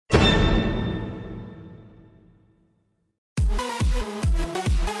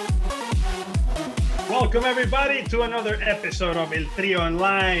Welcome everybody to another episode of El Trío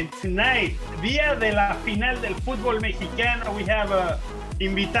Online. Tonight, día de la final del fútbol mexicano, we have a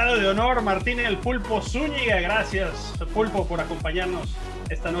invitado de honor, Martín el Pulpo Zuñiga. Gracias, Pulpo, por acompañarnos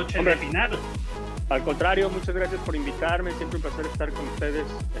esta noche en la final. Al contrario, muchas gracias por invitarme. Siempre un placer estar con ustedes,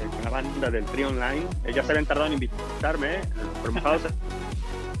 con la banda del Trío Online. Ya se habían tardado en invitarme, pero mojado se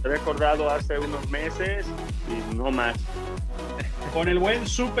había acordado hace unos meses y no más. Con el buen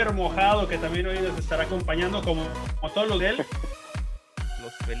Súper Mojado, que también hoy nos estará acompañando como todos los de él.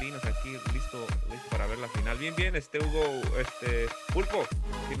 Los felinos aquí, listo para ver la final. Bien, Hugo, Pulpo,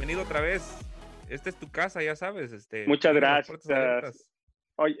 bienvenido otra vez. Esta es tu casa, ya sabes. Muchas gracias.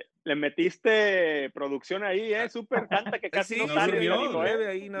 Oye, le metiste producción ahí, Súper, tanta que casi sí, no sale. Durmió,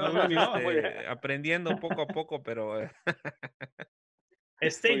 ahí nada más, aprendiendo poco a poco, pero...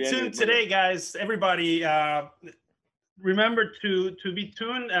 Stay tuned today, guys. Everybody, remember to be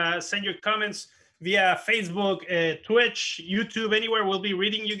tuned. Send your comments via Facebook, Twitch, YouTube, anywhere. We'll be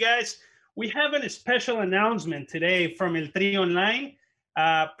reading you guys. We have a special announcement today from El Trío Online.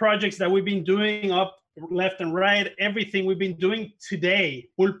 Projects that we've been doing up, left and right, everything we've been doing today.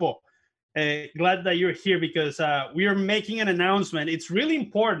 Pulpo, glad that you're here because we are making an announcement. It's really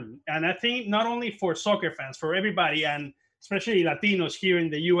important. And I think not only for soccer fans, for everybody, and especially Latinos here in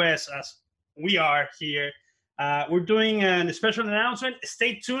the U.S., as we are here. We're doing a special announcement.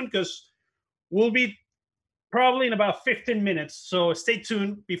 Stay tuned because we'll be probably in about 15 minutes. So stay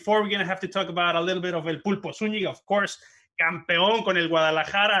tuned. Before, we're going to have to talk about a little bit of El Pulpo Zúñiga, of course. Campeón con el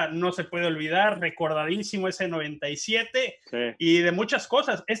Guadalajara, no se puede olvidar. Recordadísimo ese 97. Sí. Y de muchas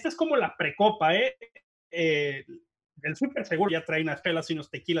cosas. Esta es como la precopa, el Súper seguro ya trae unas pelas y unos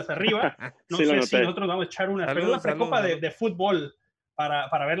tequilas arriba. No sí, sé si nosotros vamos a echar unas, pero es la precopa de fútbol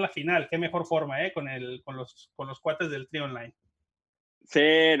para ver la final. Qué mejor forma, con los cuates del Trío Online.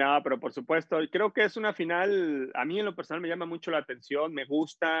 Sí, no, pero por supuesto, creo que es una final, a mí en lo personal me llama mucho la atención, me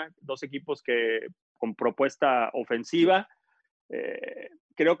gusta, dos equipos que con propuesta ofensiva.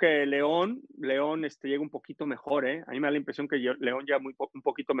 Creo que León llega un poquito mejor, A mí me da la impresión que León ya un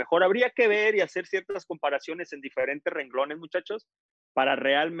poquito mejor. Habría que ver y hacer ciertas comparaciones en diferentes renglones, muchachos, para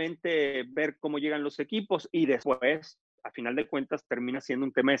realmente ver cómo llegan los equipos y después, a final de cuentas, termina siendo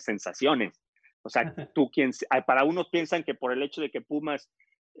un tema de sensaciones. O sea, para unos piensan que por el hecho de que Pumas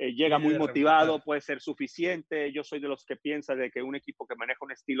llega muy motivado puede ser suficiente. Yo soy de los que piensa de que un equipo que maneja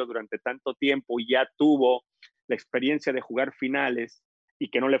un estilo durante tanto tiempo y ya tuvo la experiencia de jugar finales y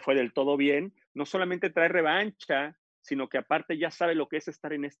que no le fue del todo bien, no solamente trae revancha, sino que aparte ya sabe lo que es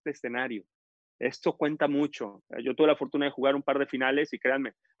estar en este escenario. Esto cuenta mucho. Yo tuve la fortuna de jugar un par de finales y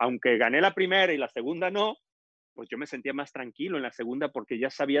créanme, aunque gané la primera y la segunda no, pues yo me sentía más tranquilo en la segunda porque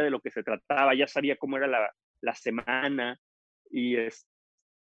ya sabía de lo que se trataba, ya sabía cómo era la semana y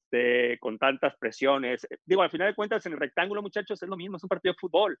con tantas presiones. Digo, al final de cuentas, en el rectángulo, muchachos, es lo mismo, es un partido de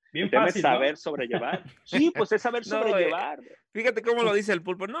fútbol. Bien el tema fácil, es saber ¿no? sobrellevar. Sí, pues es saber sobrellevar. Fíjate cómo lo dice el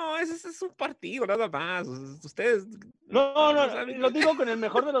Pulpo. No, ese es un partido, nada más. Ustedes... No, lo digo con el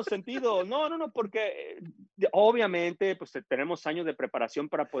mejor de los sentidos. No, porque obviamente pues tenemos años de preparación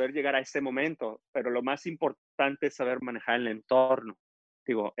para poder llegar a ese momento, pero lo más importante es saber manejar el entorno.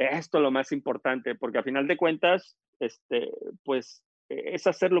 Digo, esto es lo más importante, porque a final de cuentas, pues es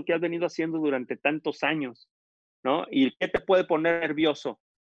hacer lo que has venido haciendo durante tantos años, ¿no? ¿Y qué te puede poner nervioso?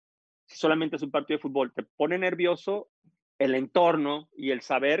 Si solamente es un partido de fútbol, te pone nervioso el entorno y el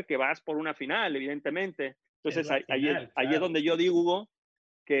saber que vas por una final, evidentemente. Entonces, ahí es donde yo digo, Hugo,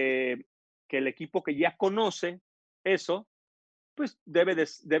 que el equipo que ya conoce eso, pues debe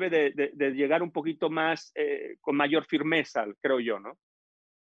de llegar un poquito más, con mayor firmeza, creo yo, ¿no?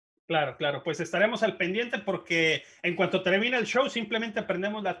 Claro, pues estaremos al pendiente porque en cuanto termine el show simplemente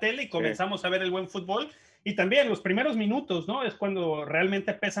prendemos la tele y comenzamos a ver el buen fútbol. Y también los primeros minutos, ¿no? Es cuando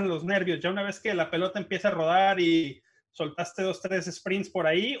realmente pesan los nervios. Ya una vez que la pelota empieza a rodar y soltaste 2-3 sprints por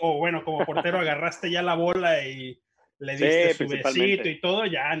ahí, o bueno, como portero agarraste ya la bola y le diste su besito y todo,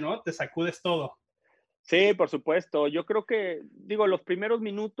 ya, ¿no? Te sacudes todo. Sí, por supuesto. Yo creo que, los primeros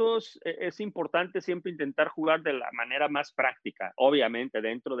minutos es importante siempre intentar jugar de la manera más práctica, obviamente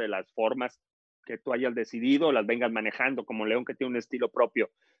dentro de las formas que tú hayas decidido, las vengas manejando, como León que tiene un estilo propio.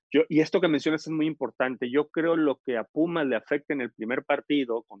 Y esto que mencionas es muy importante. Yo creo lo que a Pumas le afecta en el primer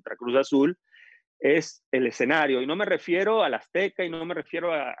partido contra Cruz Azul es el escenario. Y no me refiero al Azteca y no me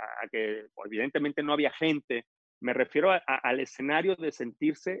refiero a que evidentemente no había gente. Me refiero al escenario de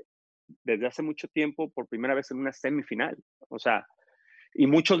sentirse desde hace mucho tiempo por primera vez en una semifinal. O sea, y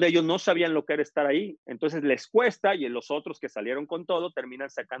muchos de ellos no sabían lo que era estar ahí. Entonces les cuesta y los otros que salieron con todo terminan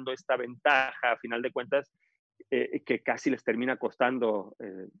sacando esta ventaja, a final de cuentas, que casi les termina costando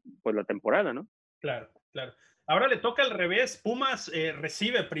pues la temporada, ¿no? Claro, claro. Ahora le toca al revés. Pumas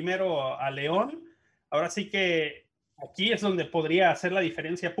recibe primero a León. Ahora sí que aquí es donde podría hacer la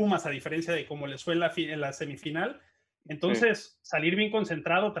diferencia Pumas, a diferencia de cómo les fue en la semifinal. Entonces, salir bien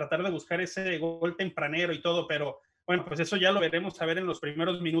concentrado, tratar de buscar ese gol tempranero y todo, pero bueno, pues eso ya lo veremos a ver en los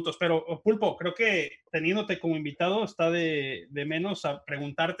primeros minutos. Pero, Pulpo, creo que teniéndote como invitado está de menos a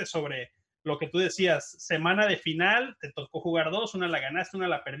preguntarte sobre lo que tú decías, semana de final, te tocó jugar dos, una la ganaste, una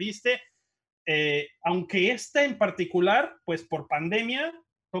la perdiste. Aunque esta en particular, pues por pandemia,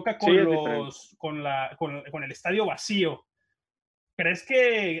 toca Sí, con es diferente. con el estadio vacío. ¿Crees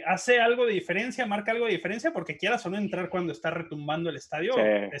que hace algo de diferencia, marca algo de diferencia? Porque quieras o no entrar cuando está retumbando el Sí. estadio,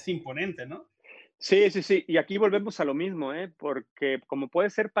 es imponente, ¿no? Sí, sí, sí. Y aquí volvemos a lo mismo, ¿eh? Porque como puede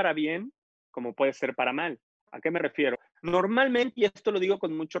ser para bien, como puede ser para mal. ¿A qué me refiero? Normalmente, y esto lo digo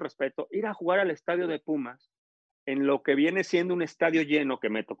con mucho respeto, ir a jugar al estadio de Pumas, en lo que viene siendo un estadio lleno, que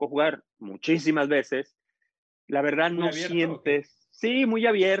me tocó jugar muchísimas veces, la verdad ¿Muy no abierto o qué? sientes, sí, muy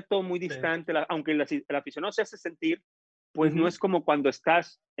abierto, muy Sí. distante, aunque el aficionado se hace sentir, pues no Ujú, es como cuando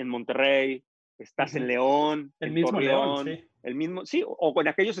estás en Monterrey, estás en ujú. León, El en mismo León, Torreón, sí, el mismo, sí, o en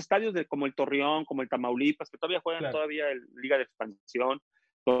aquellos estadios como el Torreón, como el Tamaulipas, que todavía juegan claro. todavía en Liga de Expansión,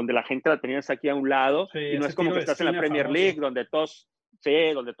 donde la gente la tenías aquí a un lado, Sí, y no ese es como tiro que de estás en la esquina Premier League, famoso. donde todos,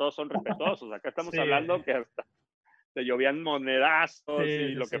 sí, donde todos son respetuosos. Acá estamos Sí, hablando que hasta te llovían monedazos sí, y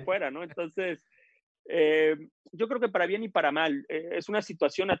sí, lo que sí. fuera, ¿no? Entonces, yo creo que para bien y para mal, es una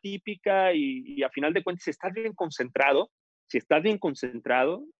situación atípica y a final de cuentas, si estás bien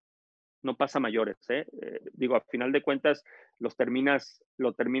concentrado, no pasa mayores, ¿eh? Digo, a final de cuentas, lo terminas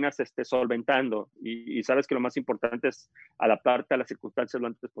solventando y sabes que lo más importante es adaptarte a las circunstancias lo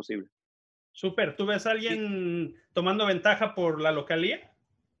antes posible. Súper. ¿Tú ves a Sí, alguien tomando ventaja por la localía?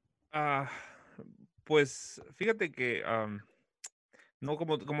 ah, pues fíjate que no,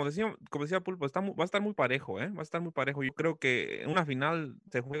 como decía Pulpo, va a estar muy parejo, ¿eh? Va a estar muy parejo. Yo creo que en una final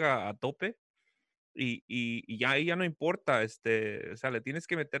se juega a tope y ya ahí ya no importa, o sea, le tienes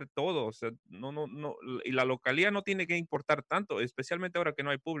que meter todo, o sea, no, y la localía no tiene que importar tanto, especialmente ahora que no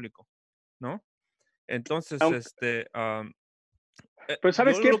hay público, ¿no? Entonces, Aunque, pero yo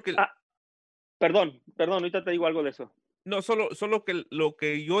 ¿sabes qué? lo que, Perdón, ahorita te digo algo de eso. no, solo que lo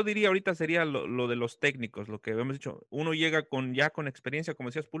que yo diría ahorita sería lo de los técnicos, lo que hemos dicho, uno llega ya con experiencia, como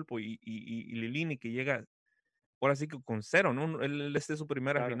decías Pulpo y Lilini, que llega ahora sí que con cero, ¿no? Este es su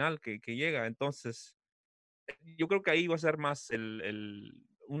primera Claro. final que llega, entonces yo creo que ahí va a ser más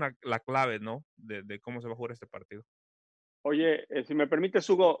la clave, ¿no? De cómo se va a jugar este partido. Oye, si me permites,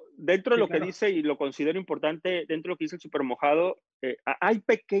 Hugo, dentro de Sí, lo que claro. dice y lo considero importante, dentro de lo que dice el super mojado, hay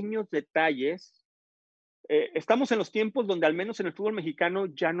pequeños detalles. Estamos en los tiempos donde al menos en el fútbol mexicano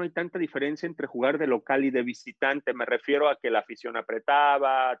ya no hay tanta diferencia entre jugar de local y de visitante. Me refiero a que la afición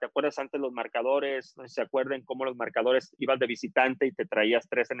apretaba. ¿Te acuerdas antes los marcadores? No sé si se acuerdan cómo los marcadores ibas de visitante y te traías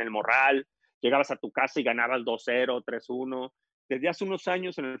 3 en el morral. Llegabas a tu casa y ganabas 2-0, 3-1. Desde hace unos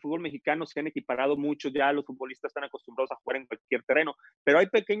años en el fútbol mexicano se han equiparado mucho, ya los futbolistas están acostumbrados a jugar en cualquier terreno, pero hay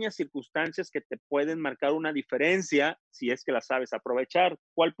pequeñas circunstancias que te pueden marcar una diferencia si es que la sabes aprovechar.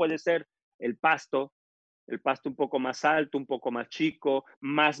 ¿Cuál puede ser? El pasto, el pasto un poco más alto, un poco más chico,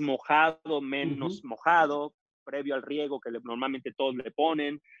 más mojado, Ujú. menos mojado, previo al riego que normalmente todos le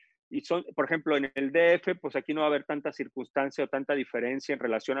ponen. Y son, por ejemplo, en el DF, pues aquí no va a haber tanta circunstancia o tanta diferencia en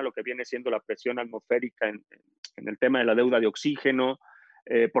relación a lo que viene siendo la presión atmosférica en el tema de la deuda de oxígeno,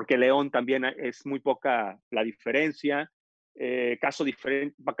 porque León también es muy poca la diferencia.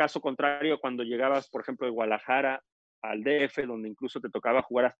 Caso contrario, cuando llegabas, por ejemplo, de Guadalajara al DF, donde incluso te tocaba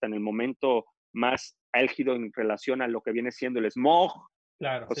jugar hasta en el momento más álgido en relación a lo que viene siendo el smog.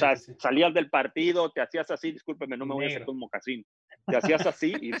 Claro, O sí, sea, sí, sí. salías del partido, te hacías así, discúlpeme, no Y me voy a negro. sacar un mocasín. Te hacías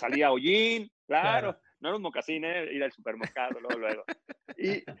así y salía hollín, Claro. claro, no era un mocasín, ir al supermercado, luego.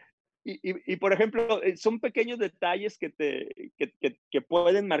 Y, por ejemplo, son pequeños detalles que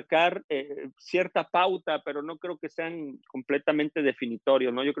pueden marcar cierta pauta, pero no creo que sean completamente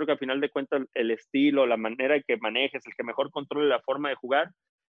definitorios, ¿no? Yo creo que al final de cuentas el estilo, la manera en que manejes, el que mejor controle la forma de jugar,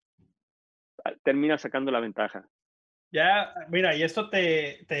 termina sacando la ventaja. Ya, mira, y esto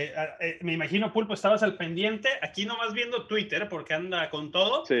me imagino, Pulpo, estabas al pendiente, aquí nomás viendo Twitter, porque anda con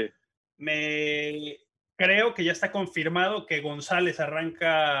todo, Sí. me creo que ya está confirmado que González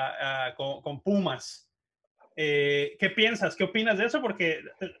arranca con Pumas. ¿Qué piensas? ¿Qué opinas de eso? Porque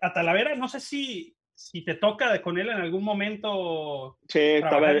a Talavera, no sé si te toca con él en algún momento Sí,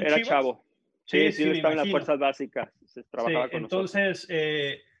 trabajar en era Chivas. chavo. Sí, Sí, sí, sí, él me estaba en las imagino. fuerzas básicas, se Sí, trabajaba con nosotros. entonces,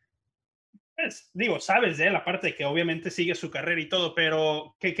 pues, digo, sabes de él, aparte de que obviamente sigue su carrera y todo,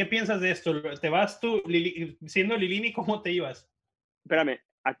 pero ¿qué piensas de esto? ¿Te vas tú, siendo Lilini, cómo te ibas? Espérame,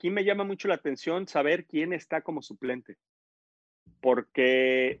 aquí me llama mucho la atención saber quién está como suplente.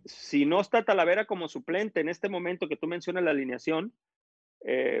 Porque si no está Talavera como suplente en este momento que tú mencionas la alineación,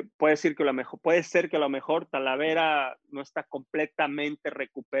 puede ser que a lo mejor Talavera no está completamente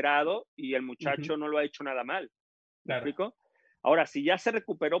recuperado y el muchacho no lo ha hecho nada mal. ¿Me explico? Ahora, si ya se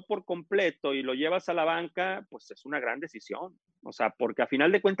recuperó por completo y lo llevas a la banca, pues es una gran decisión. O sea, porque a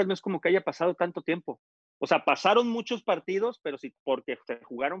final de cuentas no es como que haya pasado tanto tiempo. O sea, pasaron muchos partidos, pero sí, porque se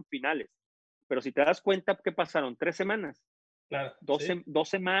jugaron finales. Pero si te das cuenta, ¿qué pasaron? 3 semanas. Claro, 2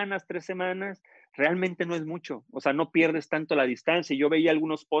 semanas, 3 semanas, realmente no es mucho. O sea, no pierdes tanto la distancia. Yo veía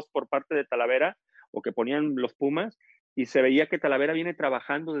algunos posts por parte de Talavera o que ponían los Pumas y se veía que Talavera viene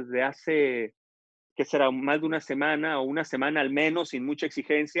trabajando desde hace, ¿qué será? Más de una semana o una semana al menos, sin mucha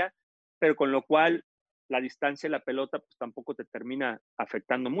exigencia, pero con lo cual la distancia de la pelota pues tampoco te termina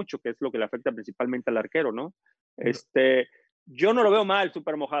afectando mucho, que es lo que le afecta principalmente al arquero, ¿no? Yo no lo veo mal,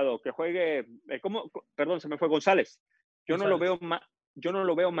 súper mojado, que juegue, perdón, se me fue González. Yo no lo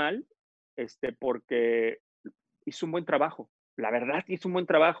veo mal, porque hizo un buen trabajo. La verdad, hizo un buen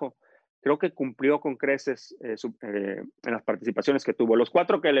trabajo. Creo que cumplió con creces en las participaciones que tuvo. Los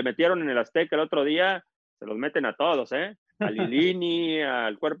 4 que le metieron en el Azteca el otro día, se los meten a todos, ¿eh? A Lilini,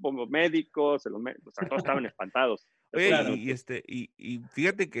 al cuerpo médico, o sea, todos estaban espantados. Oye, y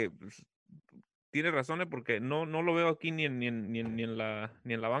fíjate que pues, tiene razón, porque no lo veo aquí ni en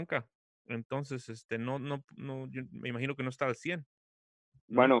la banca. Entonces, yo me imagino que no está al 100.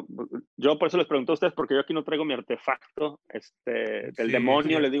 ¿no? Bueno, yo por eso les pregunto a ustedes, porque yo aquí no traigo mi artefacto del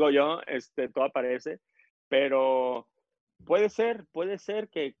demonio, les digo yo, todo aparece, pero puede ser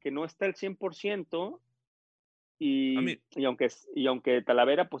que no esté al 100%, y aunque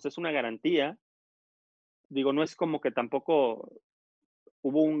Talavera pues es una garantía, digo, no es como que tampoco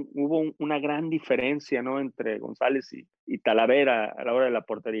hubo una gran diferencia, ¿no? Entre González y Talavera a la hora de la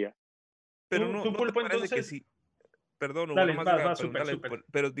portería. Pero no te parece entonces... que sí. Perdón, dale, más va, super.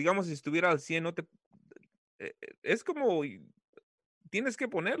 Pero digamos, si estuviera al 100, no te... es como... Tienes que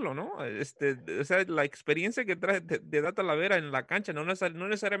ponerlo, ¿no? O sea, la experiencia que trae de da Talavera en la cancha, no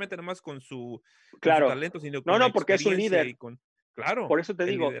necesariamente nomás con su talento, sino con la porque es un líder. Y claro. Por eso te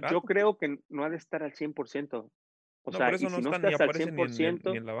digo, yo creo que no ha de estar al 100%. O sea, por eso y si no ni estás al aparece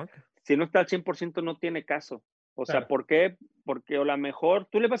 100%, ni en la banca. Si no está al 100%, no tiene caso. O sea, ¿por qué? Porque a lo mejor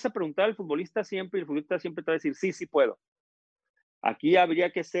tú le vas a preguntar al futbolista siempre y el futbolista siempre te va a decir, sí puedo. Aquí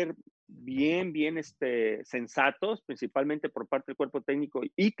habría que ser bien sensatos, principalmente por parte del cuerpo técnico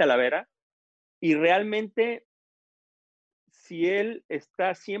y Talavera, y realmente si él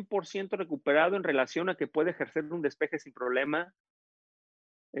está 100% recuperado en relación a que puede ejercer un despeje sin problema,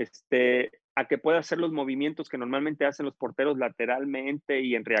 a que pueda hacer los movimientos que normalmente hacen los porteros lateralmente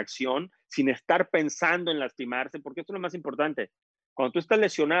y en reacción, sin estar pensando en lastimarse, porque esto es lo más importante. Cuando tú estás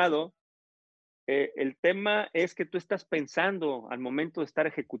lesionado, el tema es que tú estás pensando al momento de estar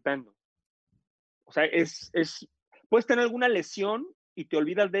ejecutando. O sea, puedes tener alguna lesión y te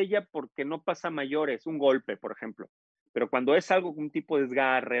olvidas de ella porque no pasa a mayores, un golpe, por ejemplo. Pero cuando es algo, un tipo de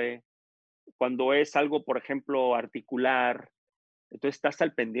desgarre, cuando es algo, por ejemplo, articular, entonces estás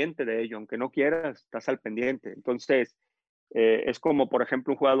al pendiente de ello, aunque no quieras, estás al pendiente. Entonces, es como, por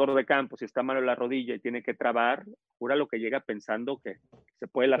ejemplo, un jugador de campo, si está mal en la rodilla y tiene que trabar, jura lo que llega pensando que se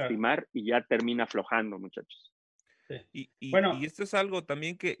puede lastimar y ya termina aflojando, muchachos. Sí. Y esto es algo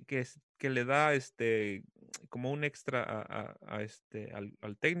también que le da como un extra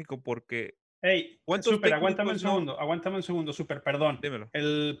al técnico, porque Super, aguántame un segundo, Super, perdón. Dímelo.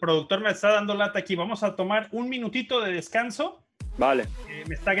 El productor me está dando lata aquí. Vamos a tomar un minutito de descanso. Vale.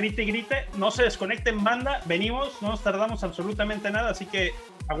 Me está grite y grite. No se desconecten, banda. Venimos, no nos tardamos absolutamente nada, así que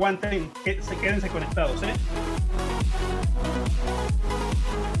aguanten, quédense conectados, ¿eh?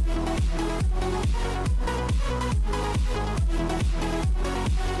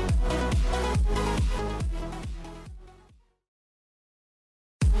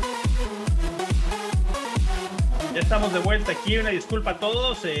 Ya estamos de vuelta aquí, una disculpa a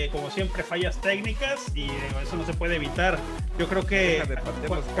todos, como siempre fallas técnicas y eso no se puede evitar. Yo creo que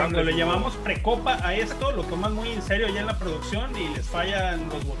cuando le llamamos precopa a esto, lo toman muy en serio ya en la producción y les fallan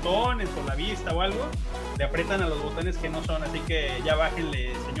los botones o la vista o algo, le aprietan a los botones que no son, así que ya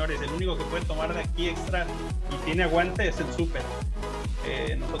bájenle, señores. El único que puede tomar de aquí extra y tiene aguante es el Super.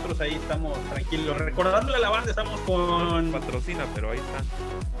 Nosotros ahí estamos tranquilos. Recordándole a la banda, estamos con... Patrocina, pero ahí está.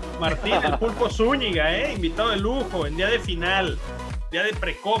 Martín, el Pulpo Zuñiga, invitado de lujo en día de final, día de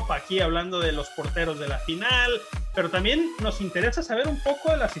precopa, aquí hablando de los porteros de la final, pero también nos interesa saber un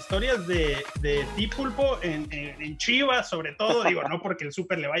poco de las historias de ti, Pulpo, en Chivas, sobre todo, digo, no porque el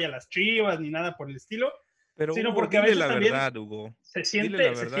Super le vaya a las Chivas ni nada por el estilo, Pero Sí, no, Hugo, porque a dile veces la también verdad, Hugo. se Dile la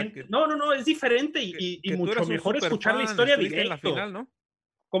siente, se verdad siente. No, es diferente y que tú mucho eras un mejor super escuchar la fan, historia estuviste en la directo. final, ¿no?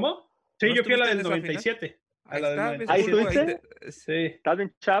 ¿Cómo? Sí, ¿No yo fui a la estuviste en del esa final? 97. A Ahí la del está, ves, ¿Ahí 97. Pulpo, ahí estuviste? te... Sí, Estás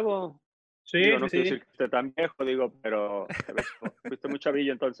bien chavo. sí, Digo, sí, no quiero sí. decir que esté tan viejo, digo, pero te ves, fuiste muy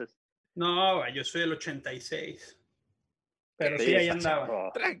chavillo entonces. No, yo soy del 86. Pero ¿Qué sí, Sí, ahí está dices? andaba.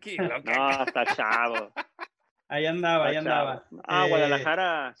 chavo. Tranquilo, No, está chavo. Ahí andaba, Está ahí chavo. andaba.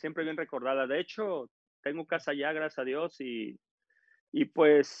 Guadalajara siempre bien recordada. De hecho, tengo casa allá, gracias a Dios, y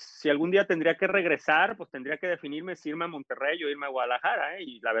pues si algún día tendría que regresar, pues tendría que definirme si irme a Monterrey o irme a Guadalajara, ¿eh?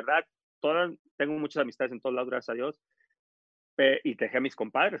 Y la verdad, tengo muchas amistades en todos lados, gracias a Dios, y dejé a mis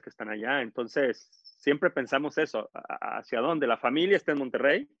compadres que están allá. Entonces, siempre pensamos eso, hacia dónde. La familia está en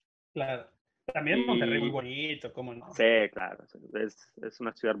Monterrey. Claro. También Monterrey muy Y bonito, ¿cómo no? sí, claro, es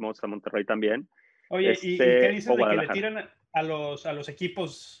una ciudad hermosa, Monterrey también. Oye, ¿y qué dices O de que le Guadalajara. tiran a los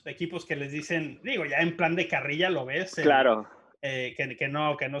equipos que les dicen, digo, ya en plan de carrilla lo ves, Claro.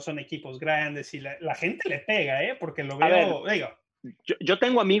 que no son equipos grandes y la gente le pega, porque lo A ver, veo, digo, yo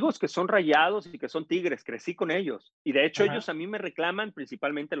tengo amigos que son Rayados y que son Tigres, crecí con ellos. Y de hecho ellos ajá, a mí me reclaman,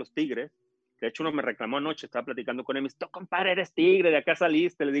 principalmente los Tigres. De hecho uno me reclamó anoche, estaba platicando con él, me dice, compadre, eres Tigre, de acá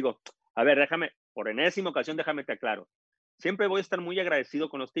saliste. Le digo, a ver, déjame, por enésima ocasión, déjame te aclaro. Siempre voy a estar muy agradecido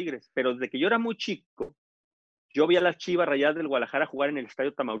con los Tigres, pero desde que yo era muy chico, yo vi a las Chivas Rayadas del Guadalajara jugar en el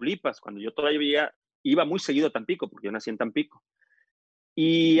Estadio Tamaulipas, cuando yo todavía iba muy seguido a Tampico, porque yo nací en Tampico.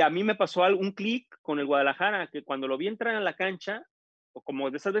 Y a mí me pasó un clic con el Guadalajara, que cuando lo vi entrar a la cancha, o como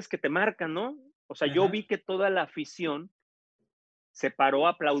de esas veces que te marcan, ¿no? O sea, yo ajá, vi que toda la afición se paró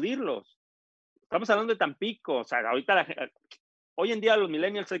a aplaudirlos. Estamos hablando de Tampico, o sea, ahorita hoy en día a los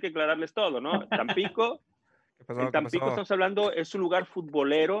millennials hay que aclararles todo, ¿no? Tampico, ¿Qué pasó? en ¿Qué Tampico pasó? estamos hablando, es un lugar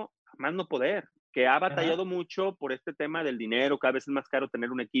futbolero, a más no poder, que ha ajá, batallado mucho por este tema del dinero, cada vez es más caro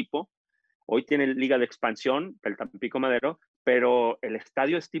tener un equipo. Hoy tiene liga de expansión, el Tampico Madero, pero el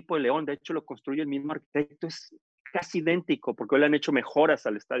estadio es tipo de León. De hecho, lo construye el mismo arquitecto. Es casi idéntico, porque hoy le han hecho mejoras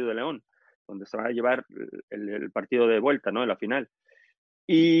al estadio de León, donde se va a llevar el partido de vuelta, ¿no? De la final.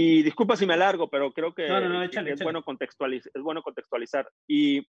 Y disculpa si me alargo, pero creo no, que échale, es échale, bueno contextualizar.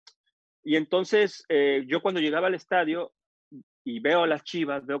 Y entonces, yo cuando llegaba al estadio y veo a las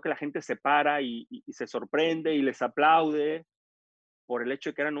Chivas, veo que la gente se para y se sorprende y les aplaude por el hecho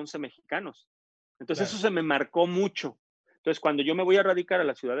de que eran 11 mexicanos. Entonces claro, eso se me marcó mucho. Entonces cuando yo me voy a radicar a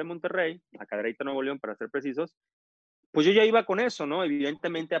la ciudad de Monterrey, a Cadereyta, Nuevo León, para ser precisos, pues yo ya iba con eso, ¿no?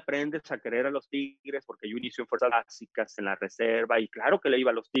 Evidentemente aprendes a querer a los Tigres porque yo inicio en fuerzas básicas, en la reserva, y claro que le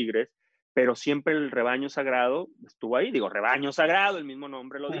iba a los Tigres, pero siempre el rebaño sagrado estuvo ahí. Digo, rebaño sagrado, el mismo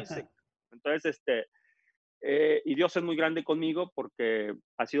nombre lo dice. Entonces, y Dios es muy grande conmigo porque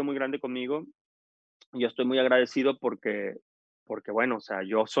ha sido muy grande conmigo. Yo estoy muy agradecido porque, bueno, o sea,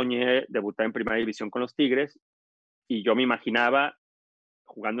 yo soñé debutar en primera división con los Tigres y yo me imaginaba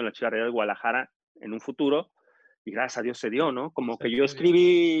jugando en la Chivas Rayadas de Guadalajara en un futuro, y gracias a Dios se dio, ¿no? Como se que yo te dio,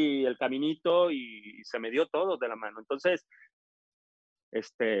 escribí el caminito y se me dio todo de la mano. Entonces,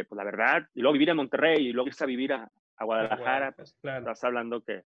 pues la verdad, y luego vivir en Monterrey y luego irse a vivir a a Guadalajara, Guadalajara, pues claro. estás hablando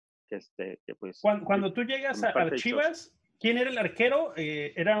que pues, Cuando tú llegas mi a parte dichosa. Chivas, ¿quién era el arquero?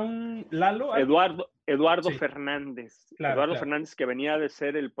 ¿Era un Lalo, algo? Eduardo Sí, Fernández. claro, Eduardo claro, Fernández, que venía de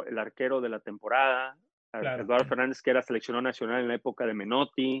ser el arquero de la temporada. claro. Eduardo Fernández, que era seleccionado nacional en la época de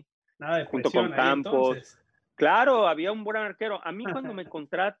Menotti, Nada de junto con presión ahí Campos. entonces. Claro, había un buen arquero. A mí cuando me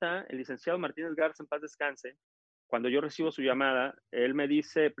contrata el licenciado Martínez Garza, en paz descanse, cuando yo recibo su llamada, él me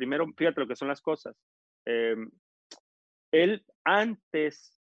dice, primero, fíjate lo que son las cosas. Eh, Él,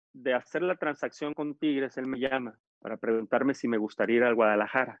 antes de hacer la transacción con Tigres, él me llama para preguntarme si me gustaría ir al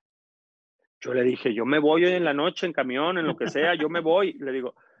Guadalajara. Yo le dije, yo me voy hoy en la noche en camión, en lo que sea, yo me voy. Le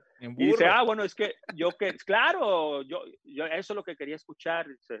digo, En y dice, burro. bueno, es que claro, yo eso es lo que quería escuchar.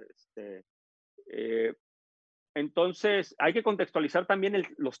 Dice, eh, entonces, hay que contextualizar también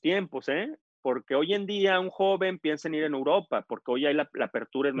los tiempos, ¿eh? Porque hoy en día un joven piensa en ir en Europa, porque hoy hay la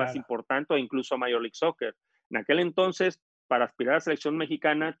apertura es más Claro, importante o incluso a Major League Soccer. En aquel entonces, para aspirar a la selección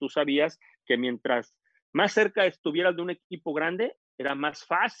mexicana, tú sabías que mientras más cerca estuvieras de un equipo grande, era más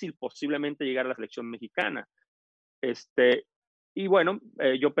fácil posiblemente llegar a la selección mexicana. Y bueno,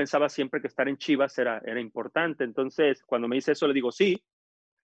 yo pensaba siempre que estar en Chivas era importante. Entonces, cuando me dice eso, le digo sí,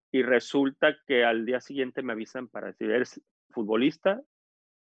 y resulta que al día siguiente me avisan para decir, eres futbolista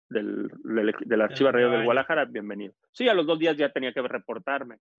de la el Chivas Rayadas del rebaño. Guadalajara, bienvenido. Sí, a los 2 días ya tenía que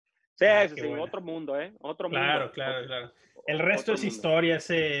reportarme. Sí, Ah, sí, qué sí, buena. otro mundo, ¿eh? Otro Claro, mundo, claro, claro. El resto otro es mundo, historia,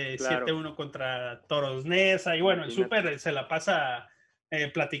 ese claro, 7-1 contra Toros Neza. Y bueno, el imagínate. Súper se la pasa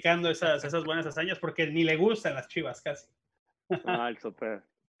platicando esas buenas hazañas porque ni le gustan las Chivas casi. Ah, el super.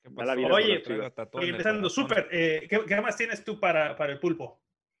 ¿Qué Da la pasó? vida por Oye, las Chivas. Tatuado en el empezando corazón. súper. ¿Qué más tienes tú para el Pulpo?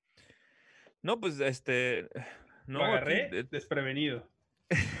 No, pues Lo no, aquí. agarré desprevenido.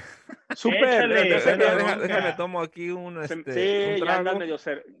 Súper, Échale, no sé qué. Déjame bronca. tomo aquí un Sí, ya andas trago. medio,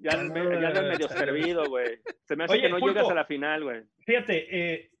 ya andas medio Salud. servido, güey. Se me hace que Oye, no llegas a Pulpo, la final, güey.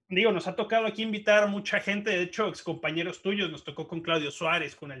 fíjate, digo, nos ha tocado aquí invitar a mucha gente, de hecho, excompañeros tuyos, nos tocó con Claudio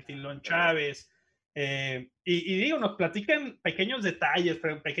Suárez, con el Tilón Chávez, y digo, nos platican pequeños detalles,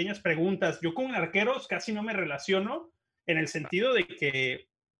 pequeñas preguntas. Yo con arqueros casi no me relaciono en el sentido de que,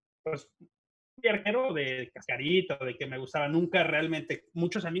 pues, fui arquero de cascarito, de que me gustaba nunca realmente,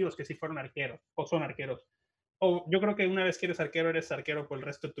 muchos amigos que sí fueron arqueros o son arqueros. O yo creo que una vez que eres arquero por el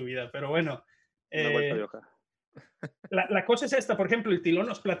resto de tu vida, pero bueno. Una vuelta de Eh, hoja. la cosa es esta, por ejemplo, el Tilón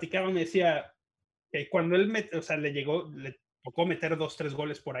nos platicaba, me decía que cuando él, o sea, le tocó meter 2, 3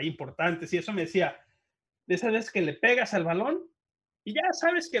 goles por ahí importantes y eso me decía, de esa vez que le pegas al balón y ya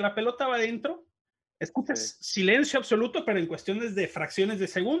sabes que la pelota va adentro, Sí. escuchas silencio absoluto, pero en cuestiones de fracciones de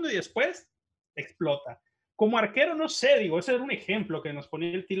segundo y después explota. Como arquero, no sé, digo, ese era un ejemplo que nos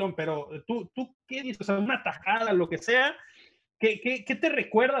ponía el Tilón, pero tú ¿qué dices? O sea, una tajada, lo que sea, ¿qué te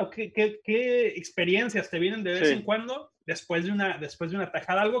recuerda o qué experiencias te vienen de vez en Sí, cuando después de una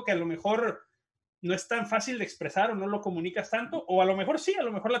tajada? Algo que a lo mejor no es tan fácil de expresar o no lo comunicas tanto, o a lo mejor sí, a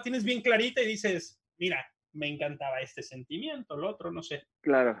lo mejor la tienes bien clarita y dices, mira, me encantaba este sentimiento, lo otro, no sé.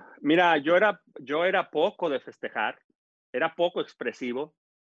 claro. Mira, yo era poco de festejar, era poco expresivo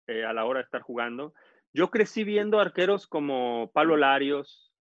a la hora de estar jugando. Yo crecí viendo arqueros como Pablo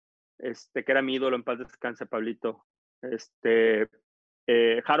Larios, que era mi ídolo, en paz descanse, Pablito.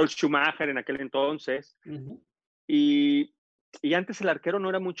 Harold Schumacher en aquel entonces. Uh-huh. Y, y antes el arquero no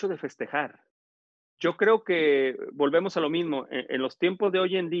era mucho de festejar. Yo creo que volvemos a lo mismo. En los tiempos de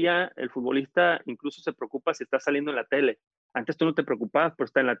hoy en día, el futbolista incluso se preocupa si está saliendo en la tele. Antes tú no te preocupabas por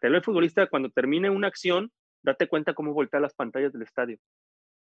estar en la tele. El futbolista, cuando termine una acción, date cuenta cómo voltea las pantallas del estadio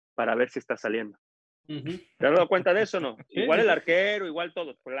para ver si está saliendo. Uh-huh. ¿Te has dado cuenta de eso o no? Sí, Igual sí, el sí. arquero, igual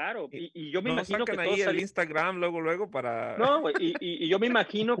todo. Claro. Y Y yo me no imagino que sacan ahí todos el salían. Instagram luego para. No, y yo me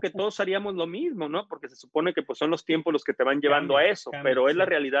imagino que todos haríamos lo mismo, ¿no? Porque se supone que pues, son los tiempos los que te van llevando a eso, Cambia, pero es la sí.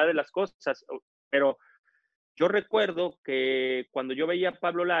 realidad de las cosas. Pero yo recuerdo que cuando yo veía a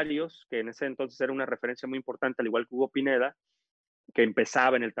Pablo Larios, que en ese entonces era una referencia muy importante, al igual que Hugo Pineda, que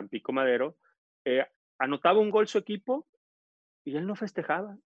empezaba en el Tampico Madero, eh, anotaba un gol su equipo y él no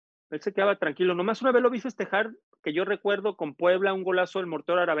festejaba. Él se quedaba tranquilo. Nomás una vez lo vi festejar, que yo recuerdo, con Puebla, un golazo del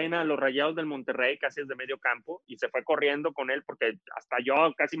Mortero Aravena a los Rayados del Monterrey, casi es de medio campo, y se fue corriendo con él porque hasta yo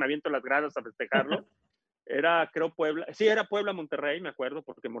casi me aviento las gradas a festejarlo. Era, creo, Puebla. Sí, era Puebla Monterrey, me acuerdo,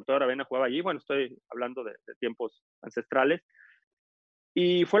 porque Mortero Aravena jugaba allí. Bueno, estoy hablando de tiempos ancestrales.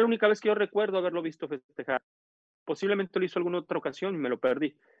 Y fue la única vez que yo recuerdo haberlo visto festejar. Posiblemente lo hizo alguna otra ocasión y me lo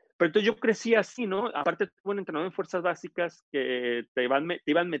perdí. Pero entonces yo crecí así, ¿no? Aparte tuve un entrenador en fuerzas básicas que te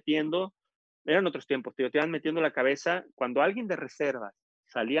iban metiendo, eran otros tiempos, te iban metiendo la cabeza. Cuando alguien de reservas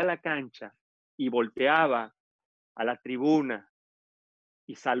salía a la cancha y volteaba a la tribuna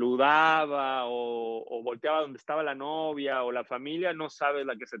y saludaba o volteaba donde estaba la novia o la familia, no sabes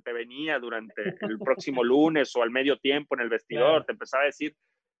la que se te venía durante el próximo lunes o al medio tiempo en el vestidor. Claro. Te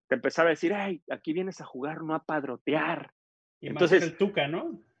empezaba a decir, hey, aquí vienes a jugar, no a padrotear. Y más era Entonces, el Tuca,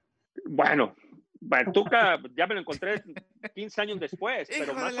 ¿no? bueno, Tuca ya me lo encontré 15 años después,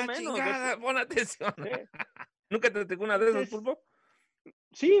 pero ¡Hijo de más o la menos. chingada! ¡Pon atención! Sí, ¿Nunca te tocó una de esas, es, Pulpo?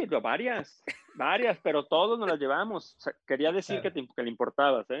 sí, varias, pero todos nos las llevamos. O sea, quería decir Claro. que le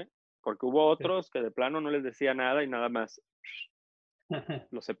importabas, ¿eh? Porque hubo Sí. otros que de plano no les decía nada y nada más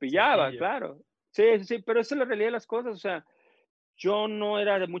lo cepillaba, Cepillo. claro. Sí, sí, pero esa es la realidad de las cosas. O sea, yo no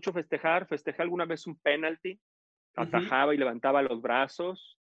era de mucho festejar. Festejé alguna vez un penalti, Uh-huh. atajaba y levantaba los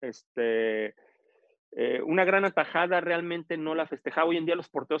brazos. Una gran atajada realmente no la festejaba. Hoy en día los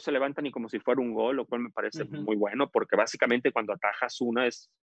porteros se levantan y como si fuera un gol, lo cual me parece Uh-huh. muy bueno, porque básicamente cuando atajas una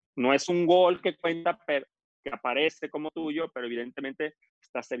no es un gol que cuenta, pero que aparece como tuyo, pero evidentemente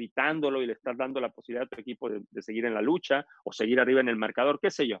estás evitándolo y le estás dando la posibilidad a tu equipo de seguir en la lucha o seguir arriba en el marcador,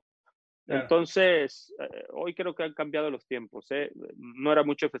 qué sé yo. Claro. Entonces, hoy creo que han cambiado los tiempos. No era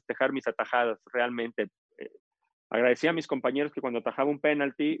mucho festejar mis atajadas, realmente. Agradecía a mis compañeros que cuando atajaba un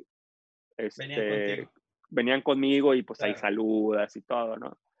penalti, Venían contigo. venían conmigo y pues ahí Claro. saludas y todo,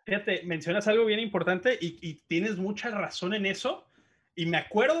 ¿no? Fíjate, mencionas algo bien importante y tienes mucha razón en eso. Y me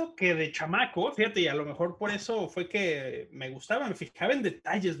acuerdo que de chamaco, fíjate, y a lo mejor por eso fue que me gustaba, me fijaba en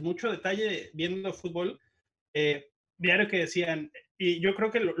detalles, mucho detalle viendo fútbol. Diario que decían, y yo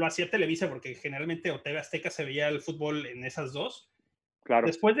creo que lo hacía Televisa porque generalmente o TV Azteca se veía el fútbol en esas dos. Claro.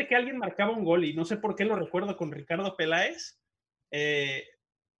 Después de que alguien marcaba un gol, y no sé por qué lo recuerdo con Ricardo Peláez, eh,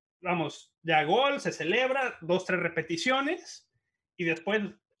 vamos, ya gol, se celebra, 2, 3 repeticiones, y después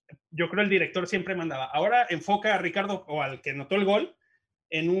yo creo el director siempre mandaba, ahora enfoca a Ricardo o al que anotó el gol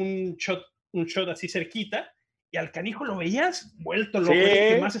en un shot así cerquita, y al canijo lo veías vuelto loco, Sí.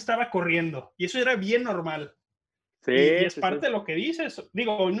 el que más estaba corriendo, y eso era bien normal. Sí, y es sí, parte sí. de lo que dices.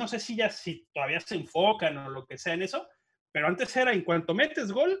 Digo, no sé si todavía se enfocan o lo que sea en eso, pero antes era, en cuanto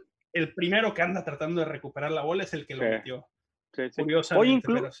metes gol, el primero que anda tratando de recuperar la bola es el que lo Sí, metió. sí, sí. Oye, Curiosamente,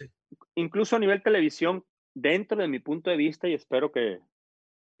 pero sí. incluso a nivel televisión, dentro de mi punto de vista, y espero que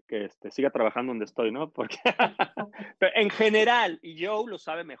siga trabajando donde estoy, ¿no? Porque pero en general, y Joe lo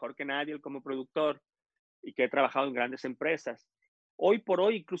sabe mejor que nadie, él como productor, y que he trabajado en grandes empresas, hoy por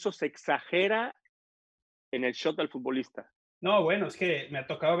hoy incluso se exagera en el shot del futbolista. No, bueno, es que me ha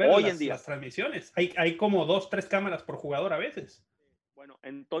tocado ver Hoy en día. las transmisiones. Hay como 2, 3 cámaras por jugador a veces. Bueno,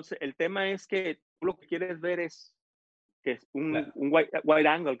 entonces el tema es que tú lo que quieres ver es que es Claro. un wide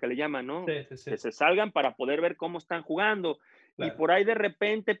angle que le llaman, ¿no? Sí, sí, sí. Que se salgan para poder ver cómo están jugando. Claro. Y por ahí de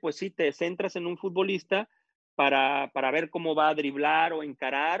repente, pues sí, te centras en un futbolista para ver cómo va a driblar o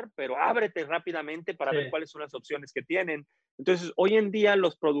encarar, pero ábrete rápidamente para ver cuáles son las opciones que tienen. Entonces, hoy en día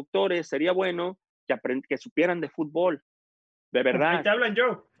los productores sería bueno que supieran de fútbol, de verdad. Ahí te hablan,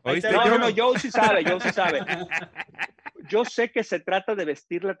 Joe. ¿Oíste, No, Joe sí sabe, Joe sí sabe. Yo sé que se trata de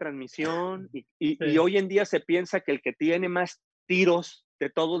vestir la transmisión y hoy en día se piensa que el que tiene más tiros de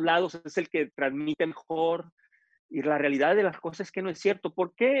todos lados es el que transmite mejor. Y la realidad de las cosas es que no es cierto.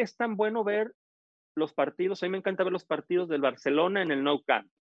 ¿Por qué es tan bueno ver los partidos? A mí me encanta ver los partidos del Barcelona en el Nou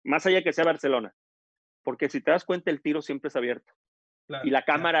Camp, más allá que sea Barcelona. Porque si te das cuenta, el tiro siempre es abierto. Claro, y la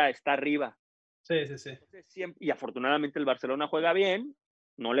cámara está arriba. Sí, sí, sí. Entonces, y afortunadamente el Barcelona juega bien.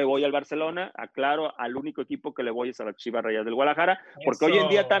 No le voy al Barcelona, aclaro, al único equipo que le voy es a las Chivas Rayadas del Guadalajara, porque hoy en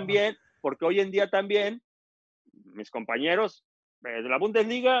día también, mis compañeros de la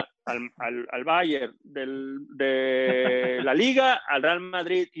Bundesliga al Bayern, de la Liga al Real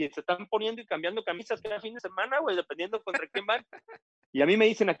Madrid, y se están poniendo y cambiando camisas cada fin de semana, güey, dependiendo contra quién van. Y a mí me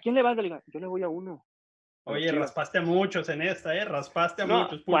dicen, ¿a quién le vas de Liga? Yo le voy a uno. Oye, raspaste a muchos en esta, raspaste a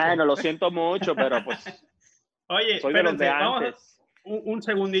muchos. Pulpo. Bueno, lo siento mucho, pero pues oye, soy de los de vamos antes. Un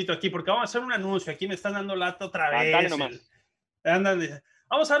segundito aquí, porque vamos a hacer un anuncio. Aquí me están dando lata otra vez. Dale nomás.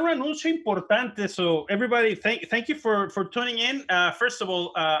 Vamos a dar un anuncio importante. So, everybody, thank you for tuning in. First of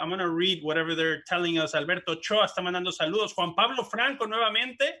all, I'm going to read whatever they're telling us. Alberto Ochoa está mandando saludos. Juan Pablo Franco,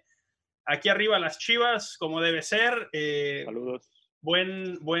 nuevamente. Aquí arriba las Chivas, como debe ser. Saludos.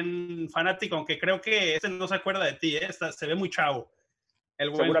 Buen fanático, aunque creo que este no se acuerda de ti. Se ve muy chavo.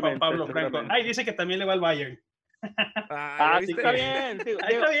 El buen Juan Pablo Franco. Ay, dice que también le va al Bayern. Sí, está bien.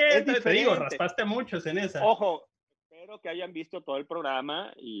 Está bien, te digo, raspaste a muchos en esa. Ojo, espero que hayan visto todo el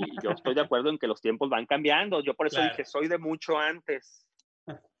programa y yo estoy de acuerdo en que los tiempos van cambiando. Yo por eso dije, soy de mucho antes.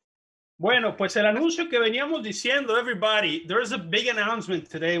 Bueno, pues el anuncio que veníamos diciendo, everybody, there's a big announcement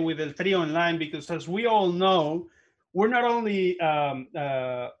today with El Trío Online, because as we all know, we're not only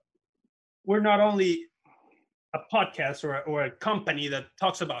a podcast or a company that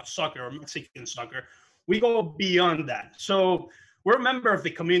talks about soccer or Mexican soccer. We go beyond that. So we're a member of the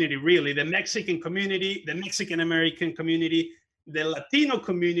community, really, the Mexican community, the Mexican American community, the Latino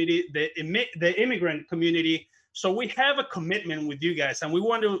community, the immigrant community. So we have a commitment with you guys, and we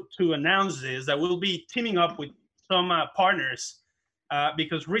want to announce this, that we'll be teaming up with some partners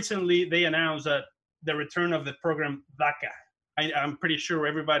because recently they announced that the return of the program DACA. I'm pretty sure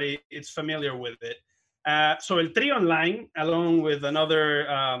everybody is familiar with it. So El Trío Online, along with another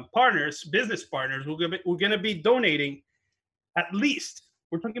business partners, we're going to be donating at least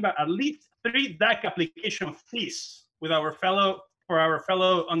 3 DACA application fees for our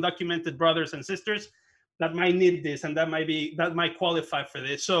fellow undocumented brothers and sisters that might need this and that might qualify for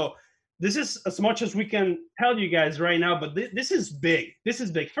this. So this is as much as we can tell you guys right now, but this is big. This is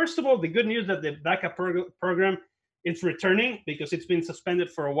big. First of all, the good news that the DACA program, it's returning because it's been suspended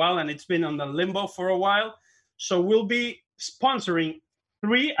for a while and it's been on the limbo for a while. So we'll be sponsoring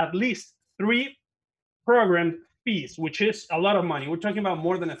at least three program fees, which is a lot of money. We're talking about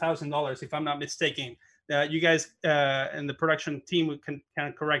more than $1,000, if I'm not mistaken. You guys in the production team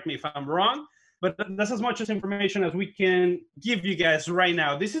can correct me if I'm wrong, but that's as much as information as we can give you guys right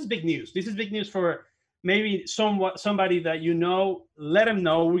now. This is big news. This is big news for maybe somebody that you know. Let them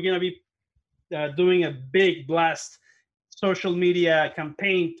know. We're going to be doing a big blast social media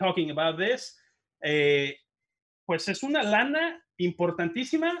campaign talking about this. Pues es una lana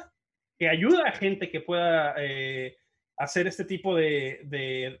importantísima que ayuda a gente que pueda hacer este tipo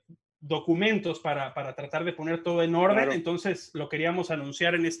de documentos para tratar de poner todo en orden. Claro. Entonces lo queríamos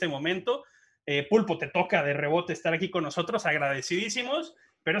anunciar en este momento. Pulpo, te toca de rebote estar aquí con nosotros, agradecidísimos.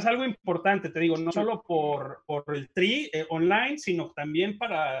 pero es algo importante, te digo, no solo por el tri online, sino también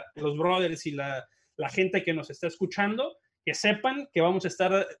para los brothers y la gente que nos está escuchando, que sepan que vamos a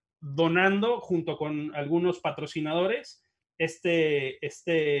estar donando junto con algunos patrocinadores este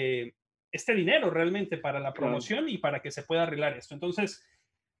dinero realmente para la promoción y para que se pueda arreglar esto. Entonces,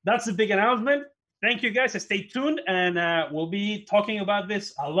 that's a big announcement. Thank you guys. Stay tuned, and we'll be talking about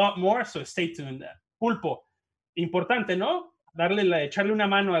this a lot more, so stay tuned. Pulpo, importante, ¿no? Echarle una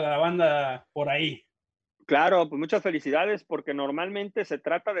mano a la banda por ahí. Claro, pues muchas felicidades, porque normalmente se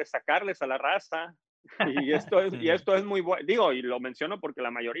trata de sacarles a la raza. Y esto es muy bueno, digo, y lo menciono porque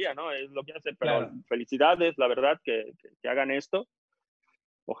la mayoría, ¿no? Es lo que hace, pero claro, felicidades, la verdad, que hagan esto.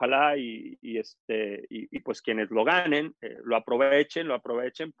 Ojalá y pues quienes lo ganen, lo aprovechen,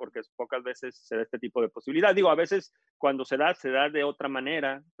 porque pocas veces se da este tipo de posibilidad. Digo, a veces cuando se da de otra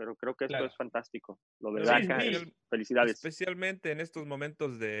manera, pero creo que esto es fantástico. Lo de DACA, felicidades. Especialmente en estos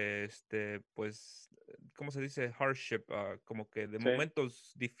momentos de, pues, ¿cómo se dice? Hardship, como que de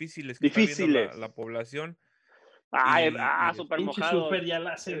momentos difíciles que está viendo la población. Súper mojado. Super ya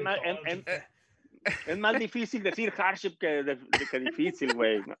la hace es más difícil decir hardship que difícil,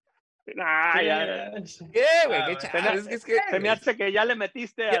 güey. ¿Qué, güey? Se me hace que ya le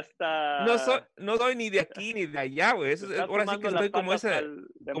metiste hasta... No soy ni de aquí ni de allá, güey. Ahora sí que estoy como esa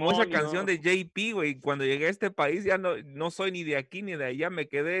canción de JP, güey. Cuando llegué a este país ya no soy ni de aquí ni de allá. Me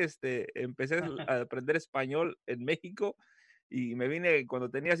quedé, empecé a aprender español en México y me vine cuando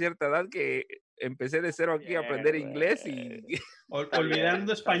tenía cierta edad, que empecé de cero aquí a aprender inglés y...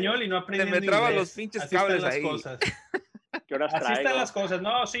 Olvidando español y no aprendiendo inglés. Se me traban los pinches cables ahí. Cosas. Así traigo. Están las cosas.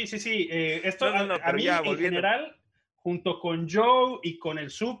 No, sí. Esto a mí en general, junto con Joe y con el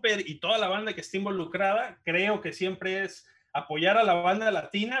Super y toda la banda que está involucrada, creo que siempre es apoyar a la banda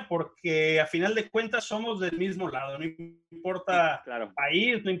latina, porque a final de cuentas somos del mismo lado. No importa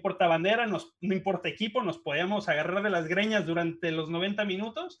país, no importa bandera, no importa equipo, nos podemos agarrar de las greñas durante los 90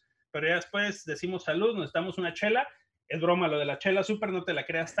 minutos, pero ya después decimos salud, nos damos una chela. Es broma lo de la chela, Super, no te la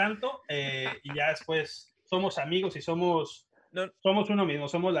creas tanto, y ya después somos amigos y somos uno mismo,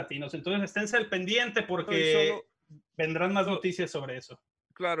 somos latinos. Entonces esténse al pendiente, porque vendrán más noticias sobre eso.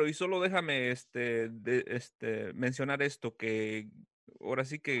 Claro, y solo déjame mencionar esto, que ahora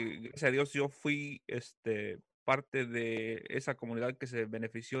sí que, gracias a Dios, yo fui parte de esa comunidad que se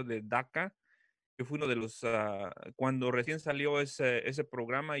benefició de DACA. Yo fui uno de los, cuando recién salió ese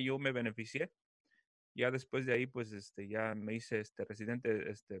programa, yo me beneficié. Ya después de ahí, pues, ya me hice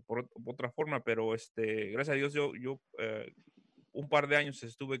residente por otra forma, pero gracias a Dios yo un par de años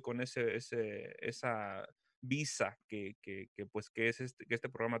estuve con esa visa que es que este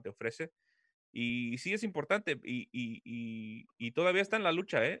programa te ofrece. Y sí es importante, y todavía está en la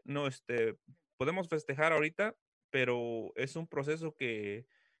lucha, ¿eh? No, podemos festejar ahorita, pero es un proceso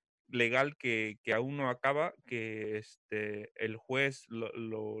legal que aún no acaba, que el juez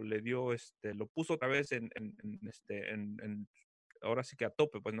le dio, lo puso otra vez ahora sí que a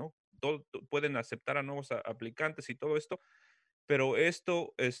tope, pues, ¿no? Pueden aceptar a nuevos aplicantes y todo esto, pero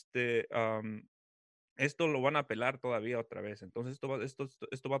esto lo van a apelar todavía otra vez. Entonces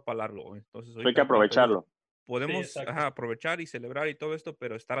esto va para largo. Entonces hay que aprovecharlo. Podemos aprovechar y celebrar y todo esto,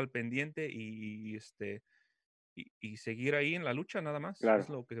 pero estar al pendiente y seguir ahí en la lucha, nada más. Claro. Es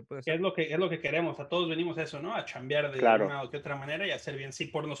lo que se puede hacer. Es lo que queremos. A todos venimos a eso, ¿no? A chambear de una o de otra manera y hacer bien. Si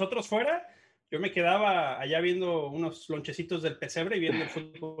por nosotros fuera, yo me quedaba allá viendo unos lonchecitos del pesebre y viendo el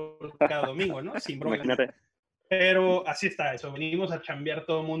fútbol cada domingo, ¿no? Sin broma. Imagínate. Pero así está eso, venimos a chambear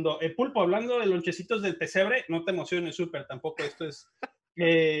todo el mundo. Pulpo, hablando de lonchecitos del pesebre, no te emociones, Super, tampoco esto es...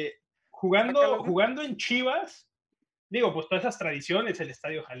 jugando en Chivas, digo, pues todas esas tradiciones, el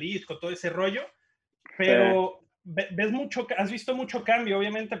Estadio Jalisco, todo ese rollo, pero has visto mucho cambio,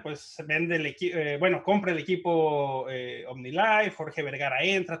 obviamente, pues vende el equipo, compra el equipo OmniLife, Jorge Vergara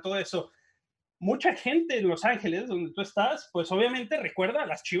entra, todo eso. Mucha gente en Los Ángeles, donde tú estás, pues obviamente recuerda a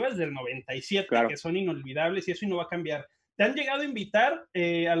las Chivas del 97, que son inolvidables y eso no va a cambiar. ¿Te han llegado a invitar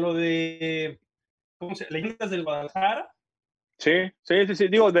a lo de Leyendas del Guadalajara? Sí.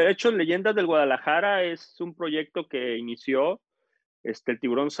 Digo, de hecho, Leyendas del Guadalajara es un proyecto que inició el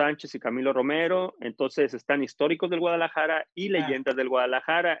Tiburón Sánchez y Camilo Romero. Entonces están históricos del Guadalajara y leyendas del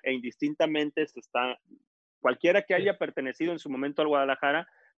Guadalajara, e indistintamente cualquiera que haya pertenecido en su momento al Guadalajara,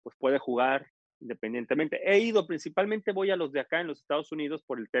 pues puede jugar independientemente. Principalmente voy a los de acá en los Estados Unidos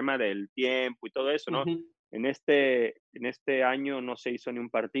por el tema del tiempo y todo eso, ¿no? En este año no se hizo ni un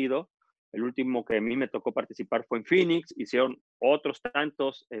partido. El último que a mí me tocó participar fue en Phoenix. Hicieron otros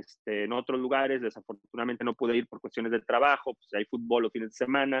tantos en otros lugares. Desafortunadamente no pude ir por cuestiones de trabajo. Pues hay fútbol los fines de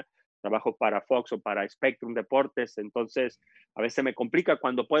semana. trabajo para Fox o para Spectrum Deportes, entonces a veces me complica.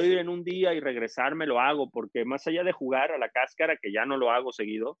 Cuando puedo ir en un día y regresarme, lo hago, porque más allá de jugar a la cáscara, que ya no lo hago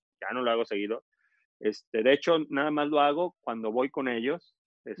seguido, de hecho, nada más lo hago cuando voy con ellos,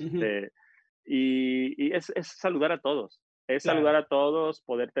 y es saludar a todos. Es saludar a todos,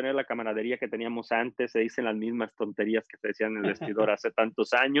 poder tener la camaradería que teníamos antes, se dicen las mismas tonterías que se decían en el vestidor hace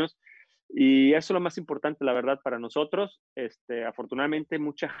tantos años, y eso es lo más importante, la verdad, para nosotros. Afortunadamente,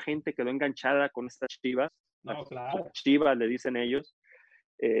 mucha gente quedó enganchada con estas Chivas, No, claro. Chivas le dicen ellos,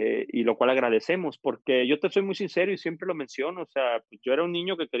 y lo cual agradecemos, porque yo te soy muy sincero y siempre lo menciono, o sea, yo era un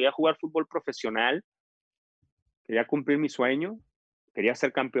niño que quería jugar fútbol profesional, quería cumplir mi sueño, quería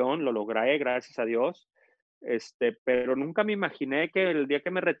ser campeón, lo logré, gracias a Dios, pero nunca me imaginé que el día que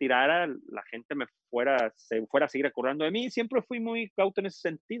me retirara la gente se fuera a seguir acordando de mí. Siempre fui muy cauto en ese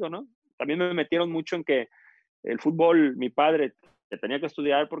sentido, ¿no? También me metieron mucho en que el fútbol, mi padre, que tenía que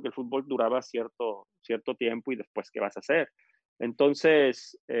estudiar porque el fútbol duraba cierto tiempo y después, ¿qué vas a hacer?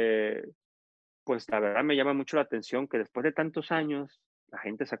 Entonces, pues la verdad me llama mucho la atención que después de tantos años, la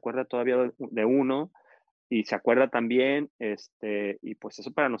gente se acuerda todavía de uno y se acuerda también, y pues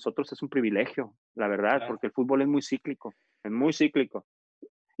eso para nosotros es un privilegio, la verdad, Claro. porque el fútbol es muy cíclico, es muy cíclico.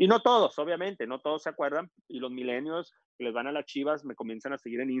 Y no todos, obviamente, no todos se acuerdan, y los milenios que les van a las Chivas me comienzan a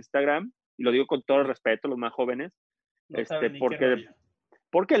seguir en Instagram, y lo digo con todo el respeto, los más jóvenes, No saben ni qué rollo.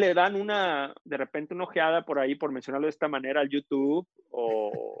 porque le dan de repente una ojeada por ahí, por mencionarlo de esta manera, al YouTube,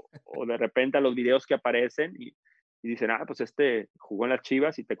 o de repente a los videos que aparecen, y dicen, pues jugó en las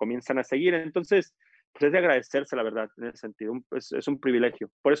Chivas, y te comienzan a seguir. Entonces, pues es de agradecerse, la verdad, en ese sentido. Es un privilegio.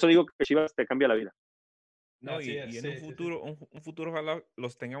 Por eso digo que Chivas te cambia la vida. No, y en un futuro, un futuro ojalá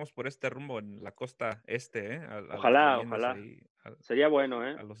los tengamos por este rumbo en la costa este, a las Ojalá, leyendas ojalá. ahí, Sería bueno,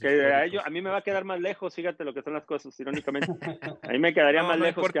 a los que históricos. a mí me va a quedar más lejos, fíjate lo que son las cosas, irónicamente. A mí me quedaría más No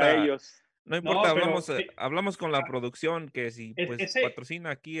lejos que a importa, ellos. no importa, No, pero hablamos con la producción que si pues ese,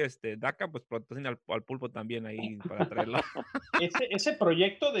 patrocina aquí DACA, pues patrocina al Pulpo también ahí para traerlo. ese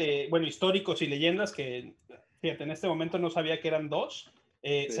proyecto de, bueno, históricos y leyendas que, fíjate, en este momento no sabía que eran dos,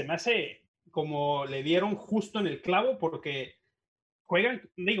 Sí. se me hace como le dieron justo en el clavo porque juegan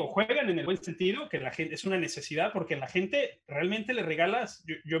en el buen sentido, que la gente es una necesidad, porque la gente realmente le regalas,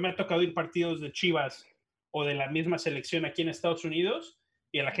 yo me ha tocado ir partidos de Chivas o de la misma selección aquí en Estados Unidos,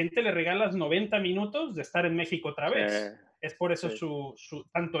 y a la gente le regalas 90 minutos de estar en México otra vez. Es por eso su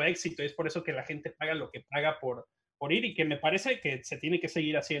tanto éxito, es por eso que la gente paga lo que paga por ir, y que me parece que se tiene que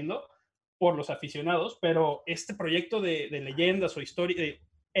seguir haciendo por los aficionados, pero este proyecto de leyendas o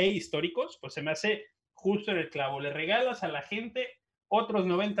históricos, pues se me hace justo en el clavo. Le regalas a la gente otros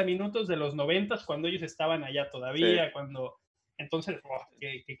 90 minutos de los 90 cuando ellos estaban allá todavía, cuando... Entonces,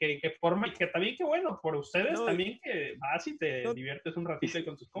 qué forma, y que también qué bueno por ustedes, No, también que vas y te no, diviertes un ratito ahí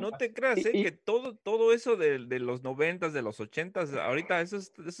con tus no compas. te creas, que todo eso de los 90s, de los 80s, ahorita eso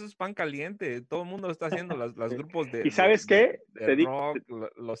es pan caliente. Todo el mundo está haciendo las grupos ¿Y sabes qué? de rock,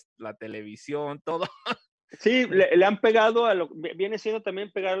 la televisión, todo. Sí, le han pegado viene siendo también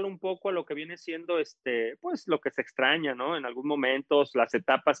pegarle un poco a lo que viene siendo, pues lo que se extraña, ¿no? En algún momento, las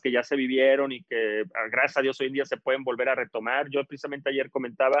etapas que ya se vivieron y que, gracias a Dios, hoy en día se pueden volver a retomar. Yo precisamente ayer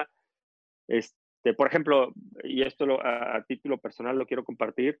comentaba, por ejemplo, y esto a título personal lo quiero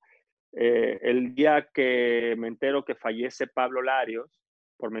compartir, el día que me entero que fallece Pablo Larios,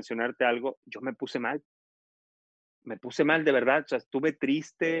 por mencionarte algo, yo me puse mal de verdad, o sea, estuve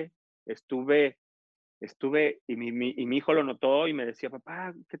triste, estuve, y mi hijo lo notó y me decía,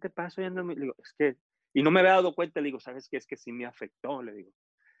 papá, ¿qué te pasa? Le digo, es que, y no me había dado cuenta, le digo, ¿sabes qué? Es que sí me afectó, le digo,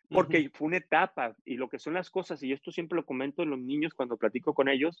 porque fue una etapa, y lo que son las cosas, y esto siempre lo comento en los niños cuando platico con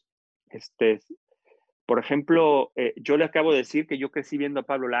ellos, por ejemplo, yo le acabo de decir que yo crecí viendo a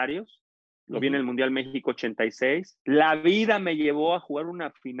Pablo Larios, lo vi en el Mundial México 86, la vida me llevó a jugar una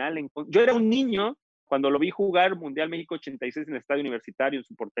final, yo era un niño cuando lo vi jugar Mundial México 86 en el estadio universitario, en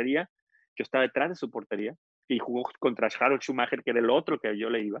su portería, yo estaba detrás de su portería, y jugó contra Harold Schumacher, que era el otro que yo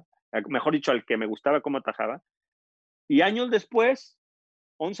le iba, mejor dicho, al que me gustaba cómo atajaba, y años después,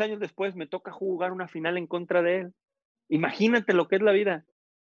 11 años después, me toca jugar una final en contra de él. Imagínate lo que es la vida.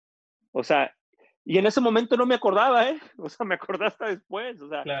 O sea, y en ese momento no me acordaba, o sea, me acordé hasta después, o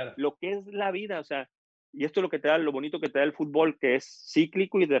sea, Claro. Lo que es la vida, o sea, y esto es lo que te da, lo bonito que te da el fútbol, que es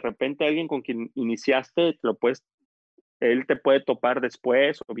cíclico, y de repente alguien con quien iniciaste, él te puede topar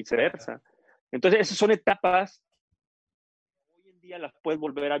después o viceversa. Entonces, esas son etapas que hoy en día las puedes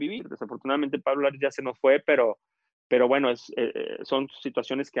volver a vivir. Desafortunadamente, Pablo Larios ya se nos fue, pero bueno, son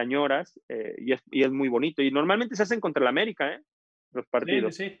situaciones que añoras, y es muy bonito. Y normalmente se hacen contra el América, los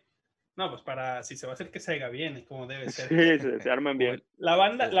partidos. Sí. No, pues para si se va a hacer que se haga bien, como debe ser. Sí, se arman bien. La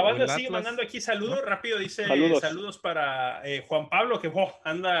banda el sigue Atlas, mandando aquí saludos, ¿no? rápido dice Saludos. saludos para Juan Pablo, que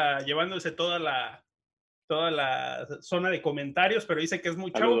anda llevándose toda la zona de comentarios, pero dice que es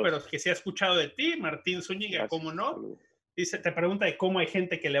muy chavo, pero Saludos. que sí ha escuchado de ti. Martín Zuñiga, Gracias. ¿cómo no? Saludos. Dice, te pregunta de cómo hay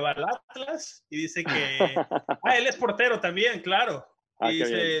gente que le va al Atlas y dice que él es portero también, claro. Y Qué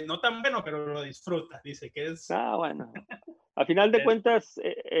dice, bien. no tan bueno, pero lo disfruta. Dice que es... Bueno. A final de cuentas,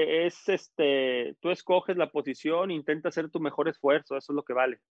 tú escoges la posición, intenta hacer tu mejor esfuerzo, eso es lo que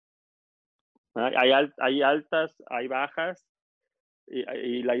vale. Hay altas, hay bajas,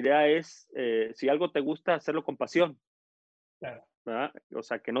 y la idea es, si algo te gusta, hacerlo con pasión, Claro. ¿verdad? O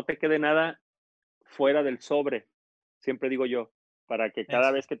sea, que no te quede nada fuera del sobre, siempre digo yo, para que cada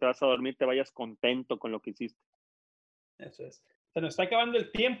Eso. vez que te vas a dormir te vayas contento con lo que hiciste. Eso es. Se nos está acabando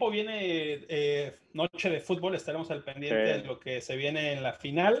el tiempo, viene noche de fútbol, estaremos al pendiente de lo que se viene en la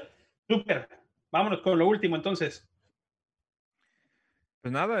final. Súper, vámonos con lo último entonces.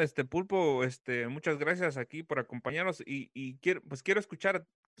 Pues nada, Pulpo, muchas gracias aquí por acompañarnos y quiero escuchar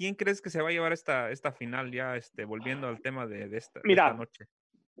quién crees que se va a llevar esta final ya, volviendo al tema de esta Mira, noche.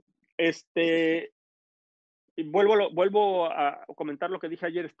 vuelvo a comentar lo que dije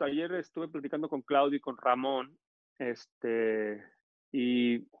ayer. Ayer estuve platicando con Claudio y con Ramón,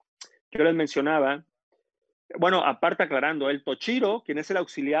 y yo les mencionaba, bueno, aparte aclarando, el Tochiro, quien es el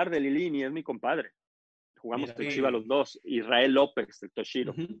auxiliar de Lilini, es mi compadre. Jugamos Tochiva los dos, Israel López, el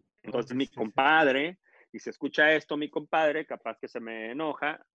Toshiro. Entonces, mi compadre, y se escucha esto, mi compadre, capaz que se me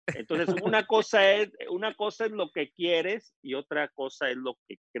enoja. Entonces, una cosa es lo que quieres y otra cosa es lo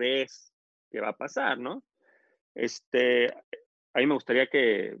que crees que va a pasar, ¿no? A mí me gustaría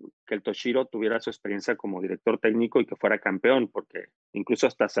que el Toshiro tuviera su experiencia como director técnico y que fuera campeón, porque incluso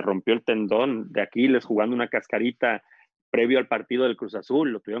hasta se rompió el tendón de Aquiles jugando una cascarita previo al partido del Cruz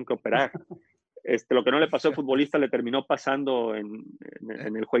Azul, lo tuvieron que operar. Lo que no le pasó al futbolista le terminó pasando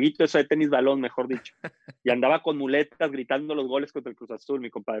en el jueguito eso de tenis balón, mejor dicho. Y andaba con muletas gritando los goles contra el Cruz Azul, mi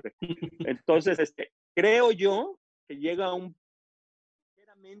compadre. Entonces, creo yo que llega un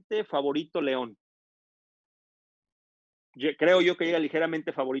ligeramente favorito León. Creo yo que llega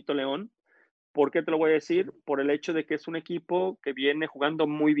ligeramente favorito León. ¿Por qué te lo voy a decir? Por el hecho de que es un equipo que viene jugando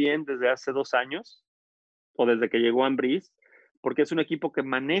muy bien desde hace 2 años, o desde que llegó Ambriz, porque es un equipo que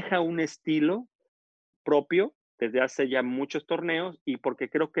maneja un estilo propio desde hace ya muchos torneos y porque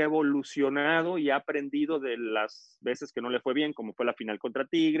creo que ha evolucionado y ha aprendido de las veces que no le fue bien, como fue la final contra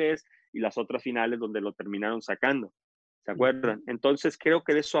Tigres y las otras finales donde lo terminaron sacando. ¿Se acuerdan? Entonces creo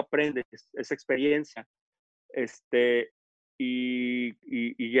que de eso aprende, esa experiencia,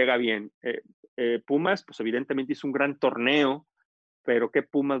 y llega bien. Pumas, pues evidentemente hizo un gran torneo, pero ¿qué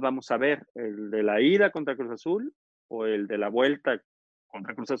Pumas vamos a ver? ¿El de la ida contra Cruz Azul o el de la vuelta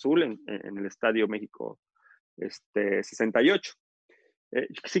contra Cruz Azul en el Estadio México 68?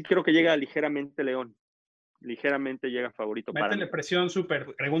 Sí creo que llega ligeramente León, ligeramente llega favorito para Métele mí. presión,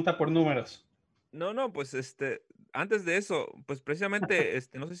 súper, pregunta por números. No, pues antes de eso, pues precisamente,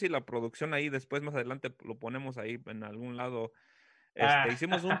 no sé si la producción ahí después más adelante lo ponemos ahí en algún lado.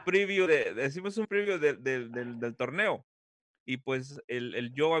 Hicimos un preview del torneo. Y pues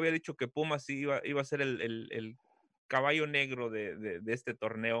yo había dicho que Pumas iba a ser el caballo negro de este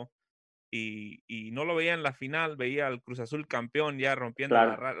torneo. Y no lo veía en la final, veía al Cruz Azul campeón ya rompiendo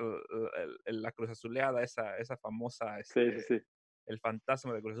Claro. la Cruz Azuleada, esa famosa, Sí. el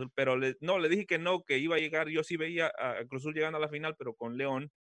fantasma de Cruz Azul, pero le dije que no, que iba a llegar. Yo sí veía a Cruz Azul llegando a la final, pero con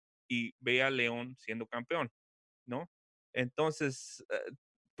León, y veía a León siendo campeón, ¿no? Entonces,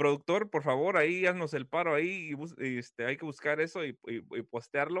 productor, por favor, ahí haznos el paro ahí y hay que buscar eso y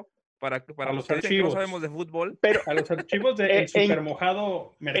postearlo para A los los que dicen que no archivos. sabemos de fútbol. Pero, A los archivos del super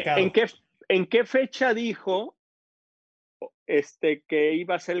mojado mercado. ¿en qué fecha dijo que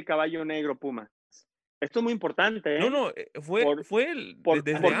iba a ser el caballo negro Pumas? Esto es muy importante, ¿eh? No, fue desde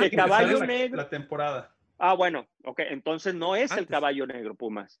porque antes. caballo negro. La temporada. Bueno, ok, entonces no es el Antes. caballo negro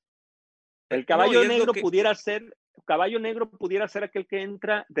Pumas. El No, caballo y es negro lo que pudiera ser aquel que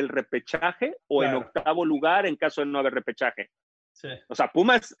entra del repechaje o en Claro. octavo lugar en caso de no haber repechaje. Sí. O sea,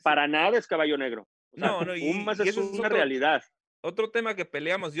 Pumas sí. para nada es caballo negro. O sea, No, Pumas y es ese es una realidad. otro tema que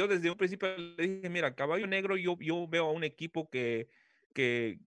peleamos. Yo desde un principio le dije, mira, caballo negro, yo veo a un equipo que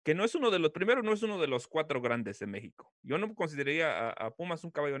no es uno de los, primero no es uno de los 4 grandes de México. Yo no consideraría a Pumas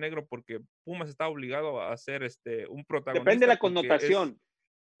un caballo negro porque Pumas está obligado a ser un protagonista. Depende de la connotación.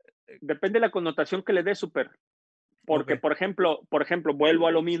 Depende de la connotación que le dé Super. Porque, okay. por ejemplo, vuelvo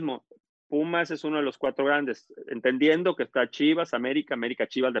a lo mismo. Pumas es uno de los 4 grandes, entendiendo que está Chivas, América,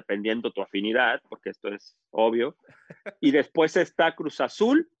 Chivas, dependiendo tu afinidad, porque esto es obvio. Y después está Cruz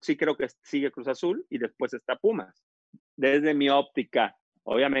Azul, sí creo que sigue Cruz Azul, y después está Pumas. Desde mi óptica,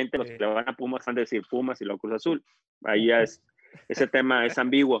 obviamente los que le van a Pumas van a decir Pumas y luego Cruz Azul. Ahí ya ese tema es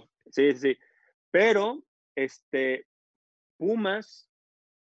ambiguo. Sí. Pero, Pumas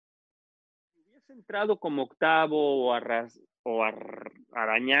hubiese entrado como octavo o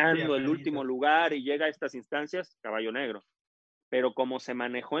arañando el último lugar y llega a estas instancias, caballo negro. Pero como se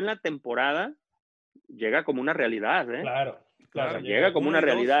manejó en la temporada, llega como una realidad, ¿eh? Claro. Llega como una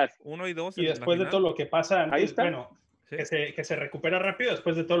realidad. 1 y 2. Y después de todo lo que pasa antes, bueno, sí, que se recupera rápido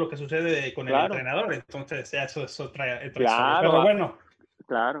después de todo lo que sucede con el entrenador. Entonces, ya eso es otra historia. Pero bueno.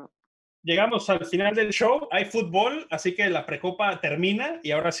 Claro. Llegamos al final del show, hay fútbol, así que la precopa termina y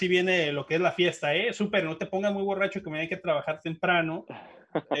ahora sí viene lo que es la fiesta, ¿eh? Súper, no te pongas muy borracho que me hay que trabajar temprano.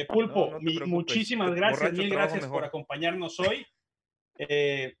 Pulpo, muchísimas gracias, mil gracias por acompañarnos hoy.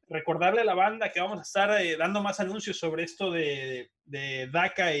 Recordarle a la banda que vamos a estar dando más anuncios sobre esto de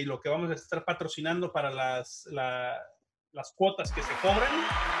DACA y lo que vamos a estar patrocinando para las cuotas que se cobran,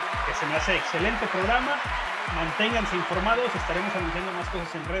 que se me hace excelente programa. Manténganse informados, estaremos anunciando más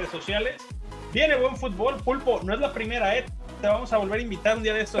cosas en redes sociales. Viene buen fútbol, Pulpo, no es la primera, te vamos a volver a invitar un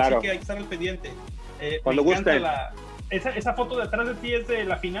día de esto, claro. Así que hay que estar al pendiente. Cuando gusten. ¿Esa foto de atrás de ti es de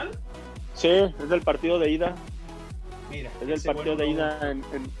la final? Sí, es del partido de ida. Mira, es del partido de ida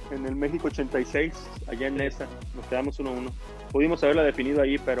en el México 86, allá en esa. Nos quedamos 1-1. Pudimos haberla definido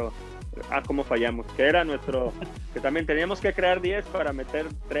ahí, pero cómo fallamos. Que era que también teníamos que crear 10 para meter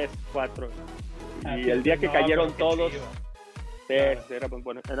 3, 4. Y el día que cayeron todos, claro.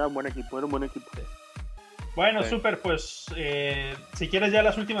 Era un buen equipo. Sí. Bueno, súper, pues si quieres ya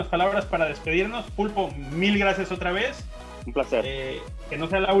las últimas palabras para despedirnos, Pulpo, mil gracias otra vez. Un placer. Que no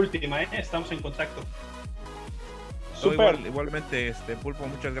sea la última, estamos en contacto. Super. Igualmente, Pulpo,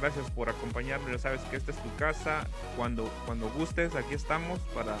 muchas gracias por acompañarnos. Ya sabes que esta es tu casa. Cuando gustes, aquí estamos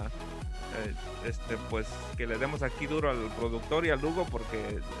para pues que le demos aquí duro al productor y al Lugo,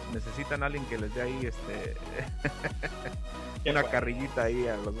 porque necesitan a alguien que les dé ahí una carrillita ahí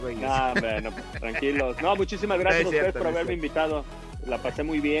a los güeyes. No, tranquilos. No, muchísimas gracias a ustedes por haberme invitado. La pasé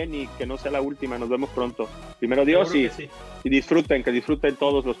muy bien y que no sea la última. Nos vemos pronto. Primero Dios y disfruten, que disfruten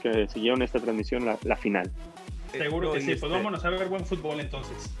todos los que siguieron esta transmisión, la final. Seguro que sí, pues vámonos a ver buen fútbol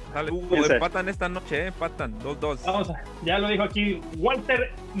entonces. Dale, Hugo, empatan esta noche, empatan 2-2. Vamos ya lo dijo aquí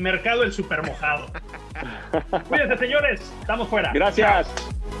Walter Mercado, el super mojado. Cuídense, señores, estamos fuera. Gracias.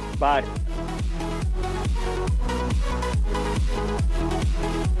 Chao. Bye.